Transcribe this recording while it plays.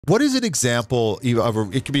What is an example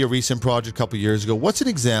of it could be a recent project a couple of years ago. What's an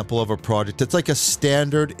example of a project that's like a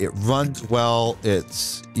standard, it runs well,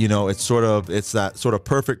 it's, it's that sort of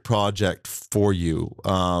perfect project for you,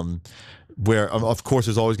 where of course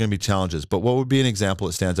there's always going to be challenges, but what would be an example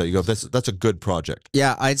that stands out? You go, that's a good project.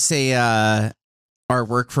 Yeah, I'd say our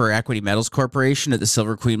work for Equity Metals Corporation at the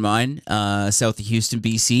Silver Queen Mine, south of Houston,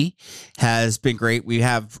 BC, has been great. We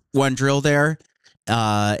have one drill there.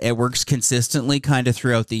 It works consistently kind of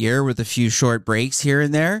throughout the year with a few short breaks here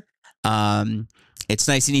and there. It's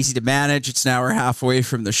nice and easy to manage. It's an hour and a half away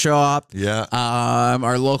from the shop. Yeah.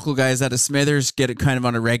 Our local guys out of Smithers get it kind of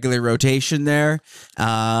on a regular rotation there.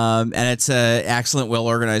 And it's an excellent,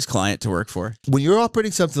 well-organized client to work for. When you're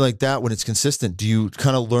operating something like that, when it's consistent, do you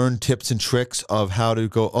kind of learn tips and tricks of how to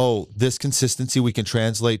go, oh, this consistency we can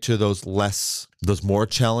translate to those more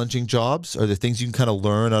challenging jobs? Are there things you can kind of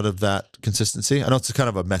learn out of that consistency? I know it's kind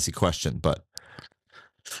of a messy question, but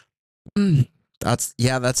that's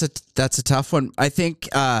a tough one. I think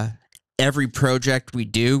every project we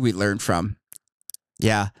do, we learn from.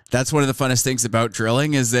 Yeah, that's one of the funnest things about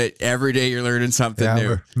drilling is that every day you're learning something new.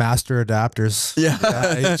 We're master adapters.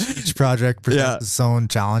 Yeah, each project presents its own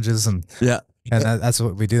challenges, and that's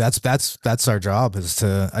what we do. That's our job, is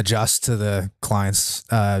to adjust to the client's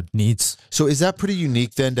needs. So is that pretty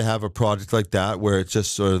unique then to have a project like that where it's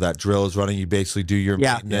just sort of that drill is running, you basically do your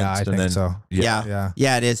maintenance? Yeah, I think so.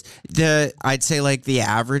 Yeah, it is. I'd say like the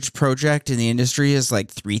average project in the industry is like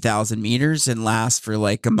 3,000 meters and lasts for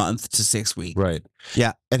like a month to 6 weeks. Right.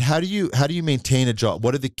 Yeah. And how do you maintain a job?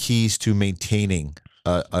 What are the keys to maintaining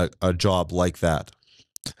a job like that?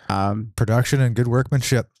 Production and good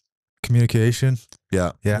workmanship. Communication.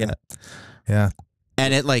 Yeah. And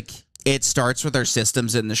it starts with our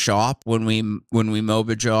systems in the shop. When we mob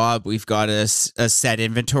a job, we've got a set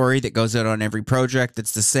inventory that goes out on every project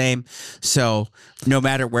that's the same. So no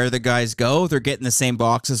matter where the guys go, they're getting the same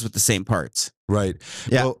boxes with the same parts. Right.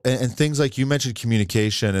 Yeah. Well, and things like you mentioned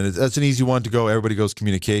communication, and that's an easy one to go. Everybody goes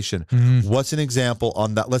communication. What's an example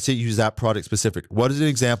on that? Let's say you use that product specific. What is an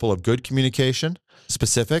example of good communication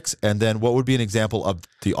specifics? And then what would be an example of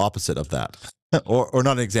the opposite of that? Or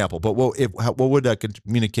not an example, but what would a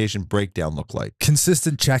communication breakdown look like?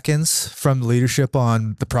 Consistent check-ins from the leadership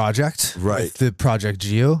on the project, right? With the project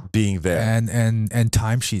geo being there, and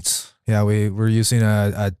timesheets. Yeah, we're using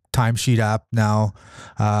a timesheet app now,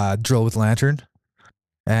 Drill with Lantern,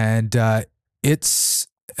 and it's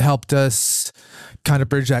helped us kind of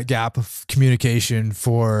bridge that gap of communication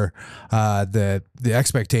for the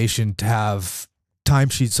expectation to have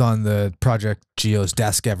timesheets on the project geo's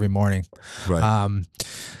desk every morning. Right.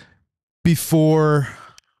 Before,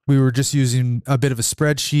 we were just using a bit of a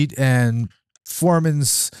spreadsheet, and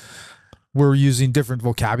foremans were using different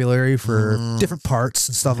vocabulary for different parts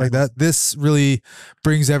and stuff like that. This really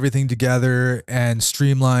brings everything together and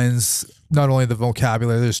streamlines not only the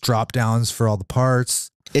vocabulary, there's drop downs for all the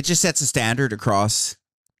parts. It just sets a standard across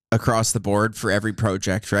the board for every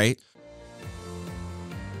project, right?